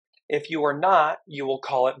good. If you are not, you will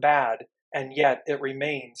call it bad, and yet it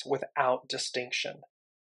remains without distinction.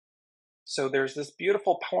 So there's this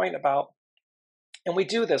beautiful point about, and we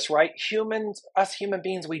do this, right? Us human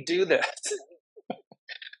beings, we do this.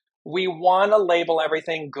 We want to label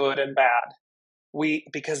everything good and bad.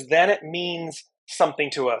 Because then it means something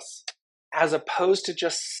to us, as opposed to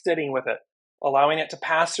just sitting with it, allowing it to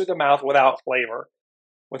pass through the mouth without flavor,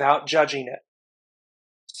 without judging it,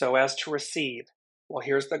 so as to receive. Well,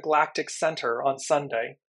 here's the galactic center on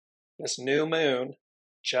Sunday, this new moon,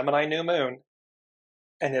 Gemini new moon,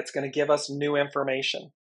 and it's going to give us new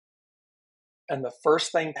information. And the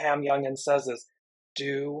first thing Pam Youngin says is,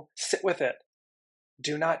 do sit with it.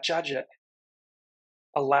 Do not judge it.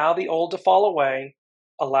 Allow the old to fall away,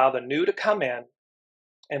 allow the new to come in,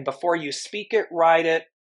 and before you speak it, write it,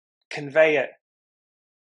 convey it,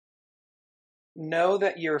 know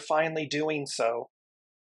that you're finally doing so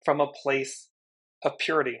from a place of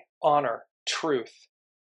purity, honor, truth,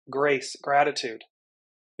 grace, gratitude,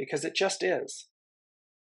 because it just is.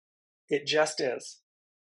 It just is.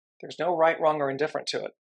 There's no right, wrong, or indifferent to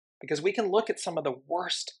it, because we can look at some of the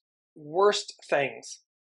worst things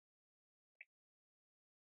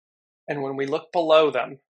And when we look below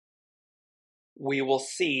them, we will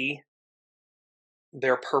see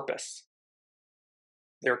their purpose,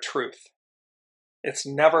 their truth. It's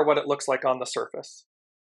never what it looks like on the surface.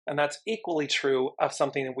 And that's equally true of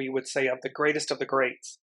something that we would say of the greatest of the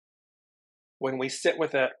greats. When we sit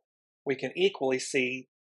with it, we can equally see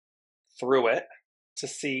through it to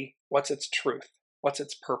see what's its truth, what's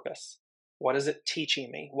its purpose, what is it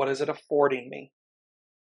teaching me, what is it affording me.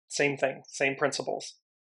 Same thing, same principles.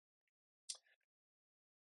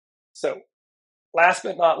 So, last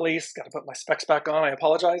but not least, got to put my specs back on, I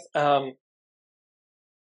apologize.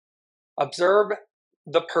 Observe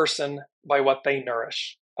the person by what they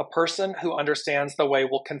nourish. A person who understands the way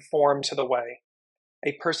will conform to the way.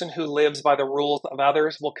 A person who lives by the rules of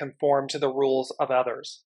others will conform to the rules of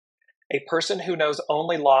others. A person who knows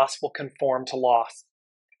only loss will conform to loss.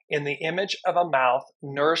 In the image of a mouth,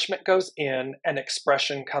 nourishment goes in and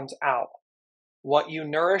expression comes out. What you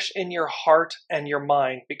nourish in your heart and your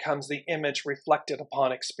mind becomes the image reflected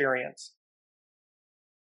upon experience.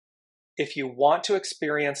 If you want to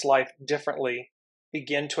experience life differently,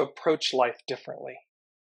 begin to approach life differently.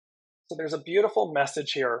 So there's a beautiful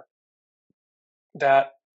message here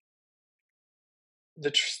that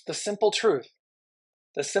the simple truth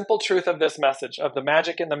of this message, of the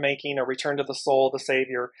magic in the making, a return to the soul, the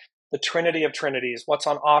Savior, the Trinity of Trinities, what's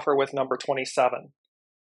on offer with number 27,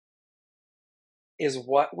 is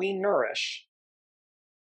what we nourish,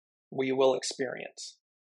 we will experience.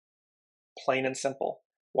 Plain and simple.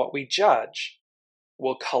 What we judge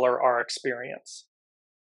will color our experience.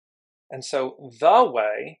 And so the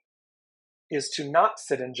way is to not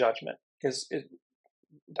sit in judgment.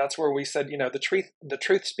 That's where we said, the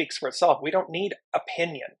truth speaks for itself. We don't need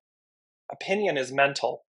opinion. Opinion is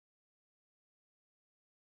mental.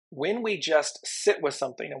 When we just sit with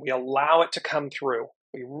something and we allow it to come through,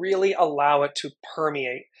 we really allow it to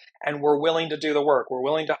permeate, and we're willing to do the work. We're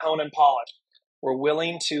willing to hone and polish. We're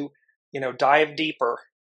willing to, dive deeper,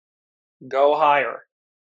 go higher.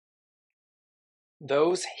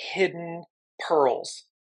 Those hidden pearls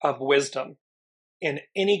of wisdom in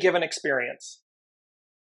any given experience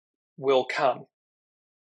will come.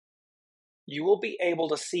 You will be able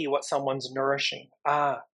to see what someone's nourishing.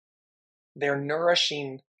 They're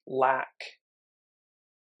nourishing lack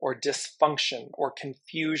or dysfunction or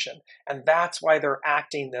confusion, and that's why they're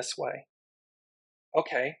acting this way.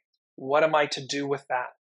 Okay, what am I to do with that?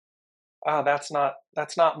 That's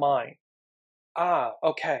not mine.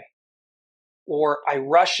 Okay. Or I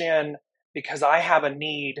rush in because I have a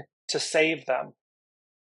need to save them.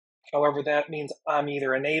 However, that means I'm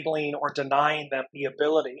either enabling or denying them the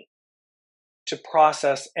ability to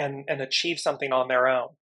process and achieve something on their own.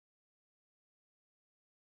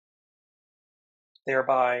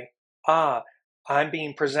 Thereby, I'm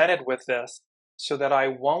being presented with this so that I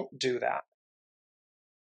won't do that.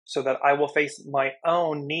 So that I will face my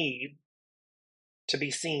own need to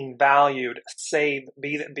be seen, valued, saved,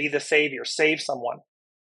 be the savior, save someone.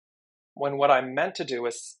 When what I'm meant to do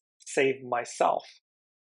is save myself.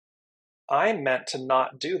 I'm meant to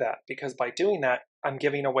not do that, because by doing that, I'm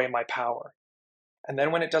giving away my power. And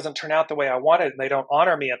then when it doesn't turn out the way I wanted, and they don't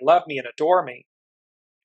honor me and love me and adore me,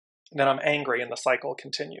 then I'm angry and the cycle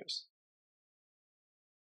continues.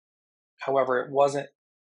 However, it wasn't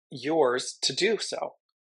yours to do so,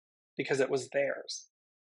 because it was theirs.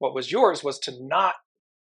 What was yours was to not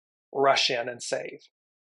rush in and save.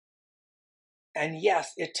 And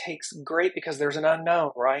yes, it takes great, because there's an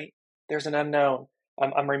unknown, right? There's an unknown.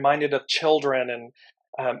 I'm reminded of children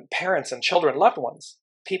and parents and children, loved ones,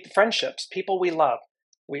 friendships, people we love.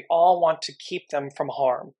 We all want to keep them from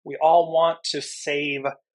harm. We all want to save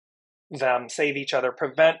them, save each other,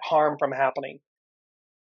 prevent harm from happening.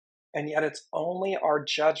 And yet it's only our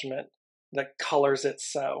judgment that colors it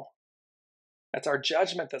so. It's our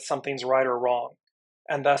judgment that something's right or wrong,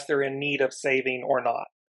 and thus they're in need of saving or not.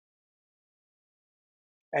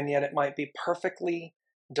 And yet it might be perfectly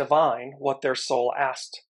divine what their soul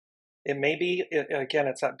asked. It may be, again,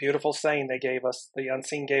 it's that beautiful saying they gave us, the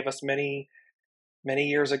unseen gave us many, many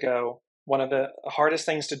years ago. One of the hardest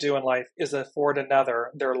things to do in life is afford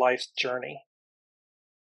another their life's journey.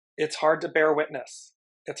 It's hard to bear witness.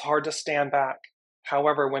 It's hard to stand back.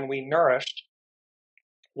 However, when we nourish,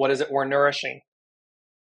 what is it we're nourishing?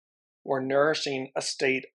 We're nourishing a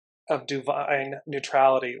state of divine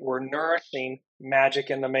neutrality. We're nourishing magic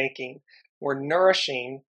in the making. We're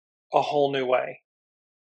nourishing a whole new way.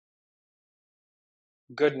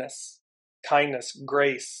 Goodness, kindness,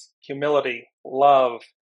 grace, humility, love.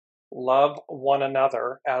 Love one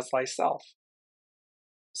another as thyself.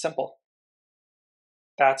 Simple.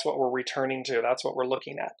 That's what we're returning to. That's what we're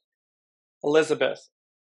looking at. Elizabeth,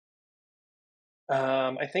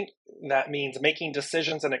 I think that means making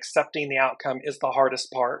decisions and accepting the outcome is the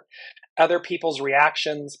hardest part. Other people's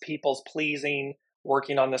reactions, people's pleasing,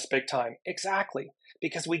 working on this big time. Exactly.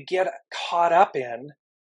 Because we get caught up in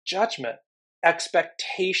judgment,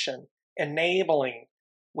 expectation, enabling.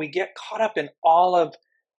 We get caught up in all of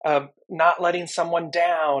not letting someone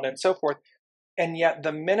down and so forth. And yet,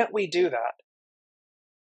 the minute we do that,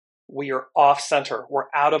 we are off center. We're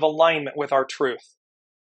out of alignment with our truth.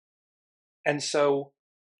 And so,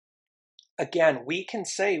 again, we can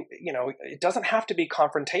say, it doesn't have to be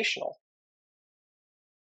confrontational.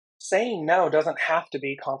 Saying no doesn't have to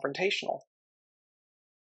be confrontational.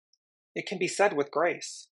 It can be said with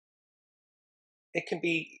grace. It can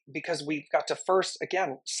be because we've got to first,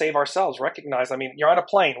 again, save ourselves, recognize, you're on a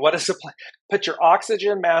plane. What is a plane? Put your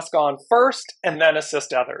oxygen mask on first and then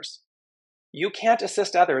assist others. You can't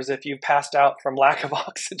assist others if you've passed out from lack of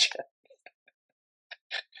oxygen.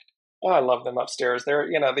 Oh, I love them upstairs. They're,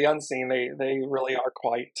 the unseen, they really are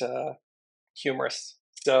quite humorous.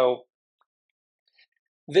 So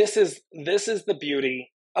this is the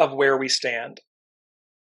beauty of where we stand.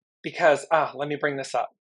 Because, let me bring this up.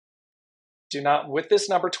 Do not, with this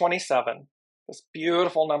number 27, this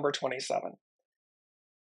beautiful number 27,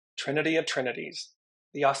 Trinity of Trinities,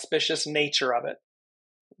 the auspicious nature of it,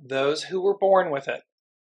 those who were born with it,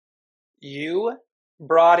 you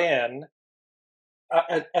brought in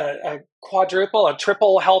a quadruple, a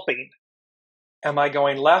triple helping. Am I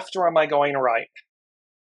going left or am I going right?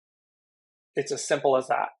 It's as simple as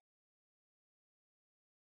that.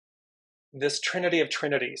 This Trinity of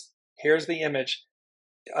Trinities, here's the image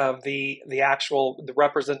of the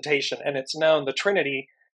representation, and it's known, the Trinity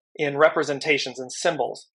in representations and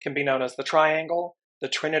symbols can be known as the triangle, the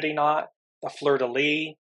Trinity knot, the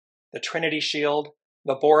fleur-de-lis, the Trinity shield,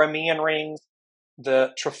 the Borromean rings,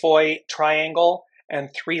 the trefoil triangle, and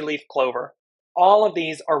three-leaf clover. All of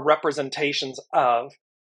these are representations of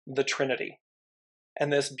the Trinity.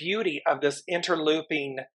 And this beauty of this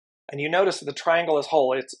interlooping, and you notice the triangle is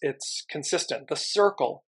whole, it's consistent. The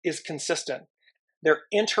circle is consistent. They're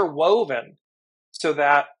interwoven so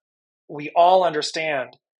that we all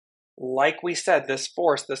understand, like we said, this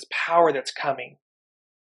force, this power that's coming.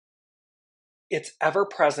 It's ever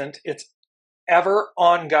present, it's ever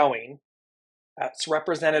ongoing. That's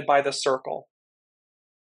represented by the circle.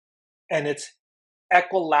 And it's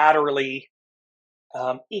equilaterally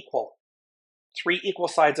equal. Three equal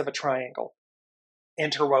sides of a triangle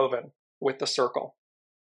interwoven with the circle.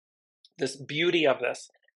 This beauty of this,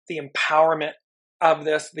 the empowerment of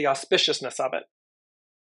this, the auspiciousness of it.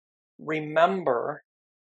 Remember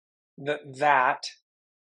that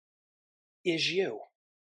is you.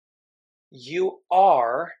 You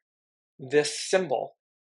are this symbol.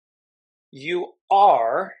 You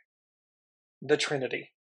are the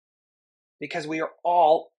Trinity. Because we are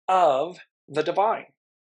all of the divine.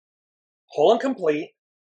 Whole and complete,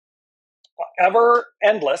 ever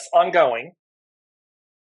endless, ongoing,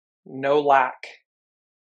 no lack,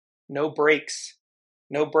 no breaks,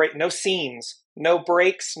 no seams, no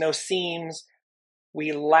breaks, no seams.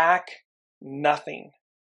 We lack nothing.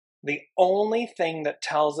 The only thing that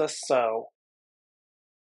tells us so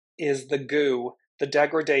is the goo, the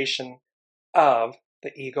degradation of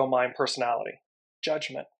the ego, mind, personality,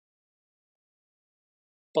 judgment.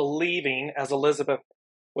 Believing, as Elizabeth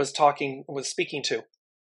was speaking to,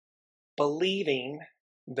 believing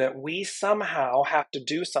that we somehow have to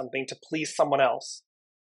do something to please someone else,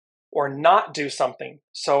 or not do something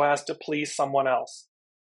so as to please someone else.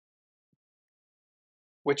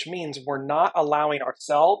 Which means we're not allowing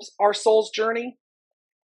ourselves our soul's journey,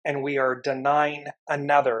 and we are denying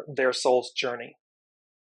another their soul's journey.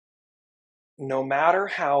 No matter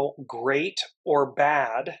how great or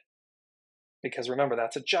bad, because remember,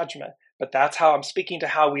 that's a judgment, but that's how I'm speaking to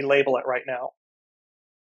how we label it right now.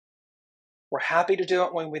 We're happy to do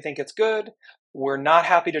it when we think it's good. We're not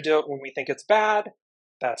happy to do it when we think it's bad.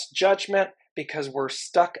 That's judgment, because we're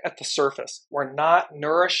stuck at the surface. We're not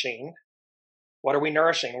nourishing. What are we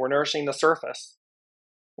nourishing? We're nourishing the surface.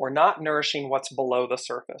 We're not nourishing what's below the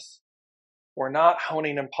surface. We're not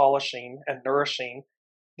honing and polishing and nourishing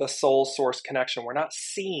the soul source connection. We're not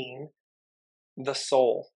seeing the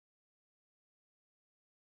soul.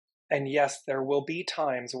 And yes, there will be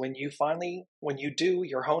times when you do,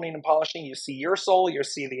 you're honing and polishing, you see your soul, you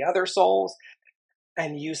see the other souls,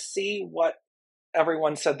 and you see what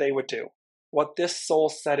everyone said they would do, what this soul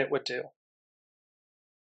said it would do.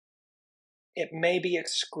 It may be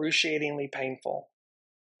excruciatingly painful,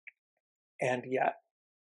 and yet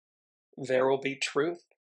there will be truth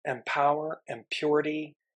and power and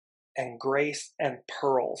purity and grace and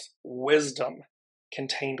pearls, wisdom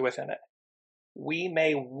contained within it. we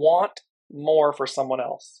may want more for someone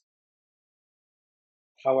else.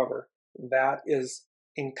 However, that is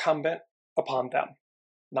incumbent upon them,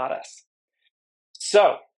 not us.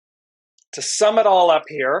 So, to sum it all up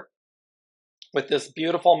here with this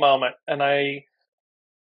beautiful moment, and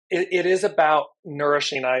it is about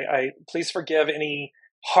nourishing. I please forgive any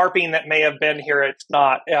harping that may have been here. It's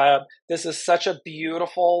not. This is such a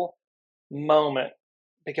beautiful moment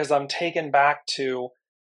because I'm taken back to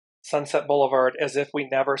Sunset Boulevard as if we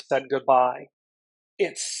never said goodbye.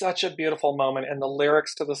 It's such a beautiful moment, and the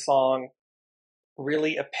lyrics to the song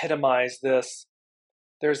really epitomize this.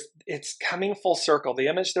 It's coming full circle. The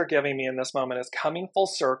image they're giving me in this moment is coming full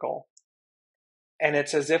circle. And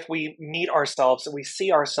it's as if we meet ourselves and we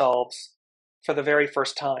see ourselves for the very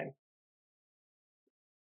first time.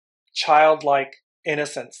 Childlike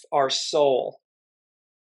innocence, our soul.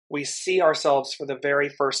 We see ourselves for the very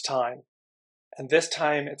first time. And this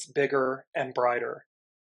time it's bigger and brighter.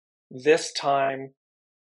 This time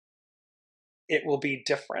it will be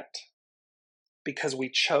different because we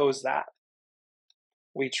chose that.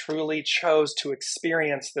 We truly chose to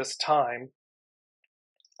experience this time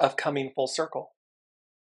of coming full circle,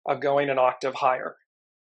 of going an octave higher,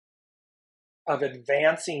 of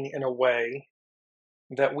advancing in a way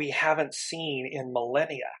that we haven't seen in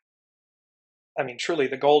millennia. I mean, truly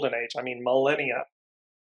the golden age, millennia.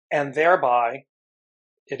 And thereby,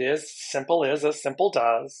 it is simple is as simple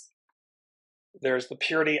does. There's the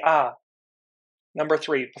purity. Number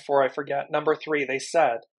 3, before I forget, number 3, they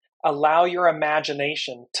said, allow your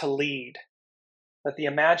imagination to lead. That the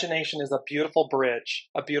imagination is a beautiful bridge,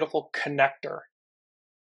 a beautiful connector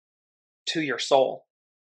to your soul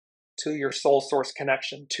source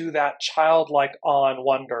connection, to that childlike awe and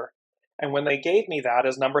wonder. And when they gave me that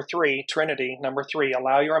as number 3, Trinity, number 3,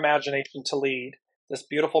 allow your imagination to lead, this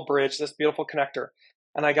beautiful bridge, this beautiful connector.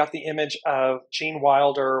 And I got the image of Gene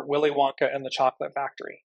Wilder, Willy Wonka, and the Chocolate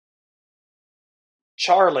Factory.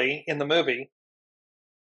 Charlie, in the movie,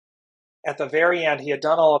 at the very end, he had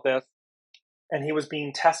done all of this, and he was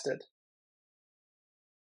being tested.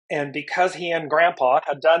 And because he and Grandpa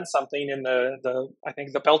had done something in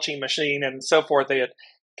the belching machine and so forth, they had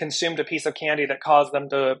consumed a piece of candy that caused them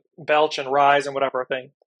to belch and rise and whatever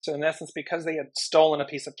thing. So in essence, because they had stolen a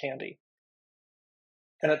piece of candy.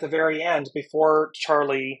 And at the very end, before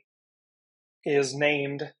Charlie is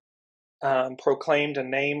named, proclaimed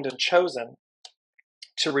and named and chosen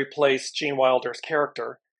to replace Gene Wilder's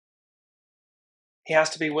character, he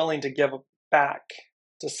has to be willing to give back,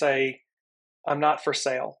 to say, I'm not for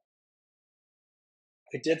sale.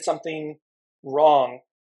 I did something wrong,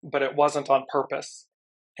 but it wasn't on purpose.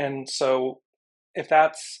 And so if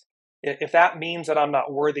that means that I'm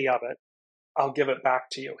not worthy of it, I'll give it back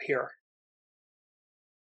to you here.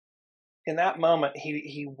 In that moment,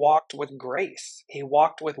 he walked with grace. He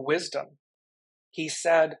walked with wisdom. He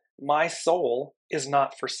said, my soul is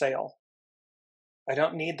not for sale. I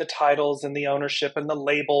don't need the titles and the ownership and the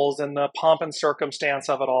labels and the pomp and circumstance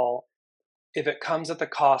of it all if it comes at the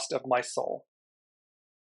cost of my soul,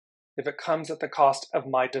 if it comes at the cost of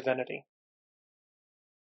my divinity.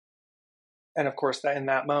 And of course, in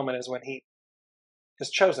that moment is when he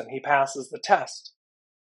is chosen. He passes the test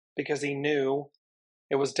because he knew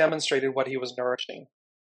it was demonstrated what he was nourishing.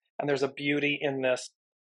 And there's a beauty in this.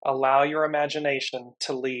 Allow your imagination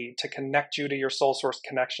to lead, to connect you to your soul source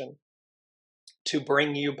connection, to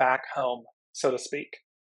bring you back home, so to speak,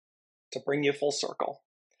 to bring you full circle.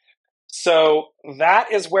 So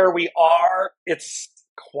that is where we are. It's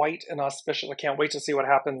quite an auspicious. I can't wait to see what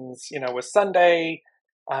happens, with Sunday,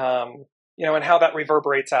 and how that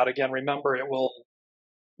reverberates out. Again, remember, it will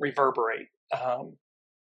reverberate.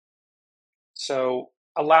 So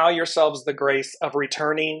allow yourselves the grace of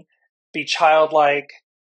returning, be childlike,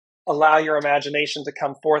 allow your imagination to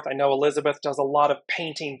come forth. I know Elizabeth does a lot of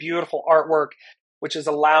painting, beautiful artwork, which is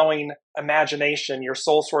allowing imagination, your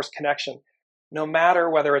soul source connection. No matter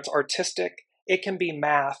whether it's artistic, it can be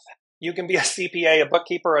math. You can be a CPA, a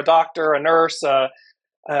bookkeeper, a doctor, a nurse, a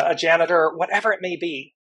janitor, whatever it may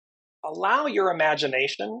be. Allow your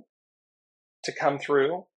imagination to come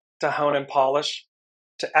through, to hone and polish,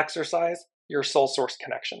 to exercise your soul source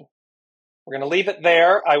connection. We're going to leave it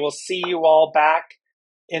there. I will see you all back.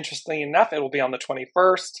 Interestingly enough, it will be on the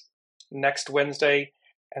 21st, next Wednesday,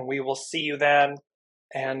 and we will see you then.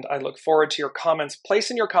 And I look forward to your comments.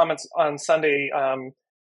 Place in your comments on Sunday,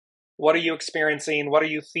 what are you experiencing? What are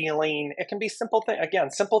you feeling? It can be simple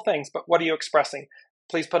things, but what are you expressing?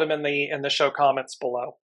 Please put them in the show comments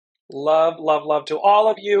below. Love, love, love to all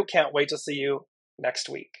of you. Can't wait to see you next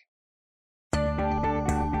week.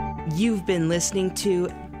 You've been listening to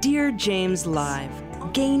Dear James Live,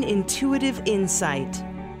 Gain intuitive insight,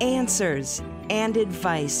 answers, and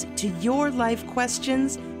advice to your life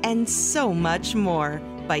questions and so much more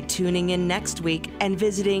by tuning in next week and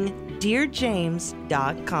visiting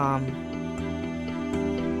DearJames.com.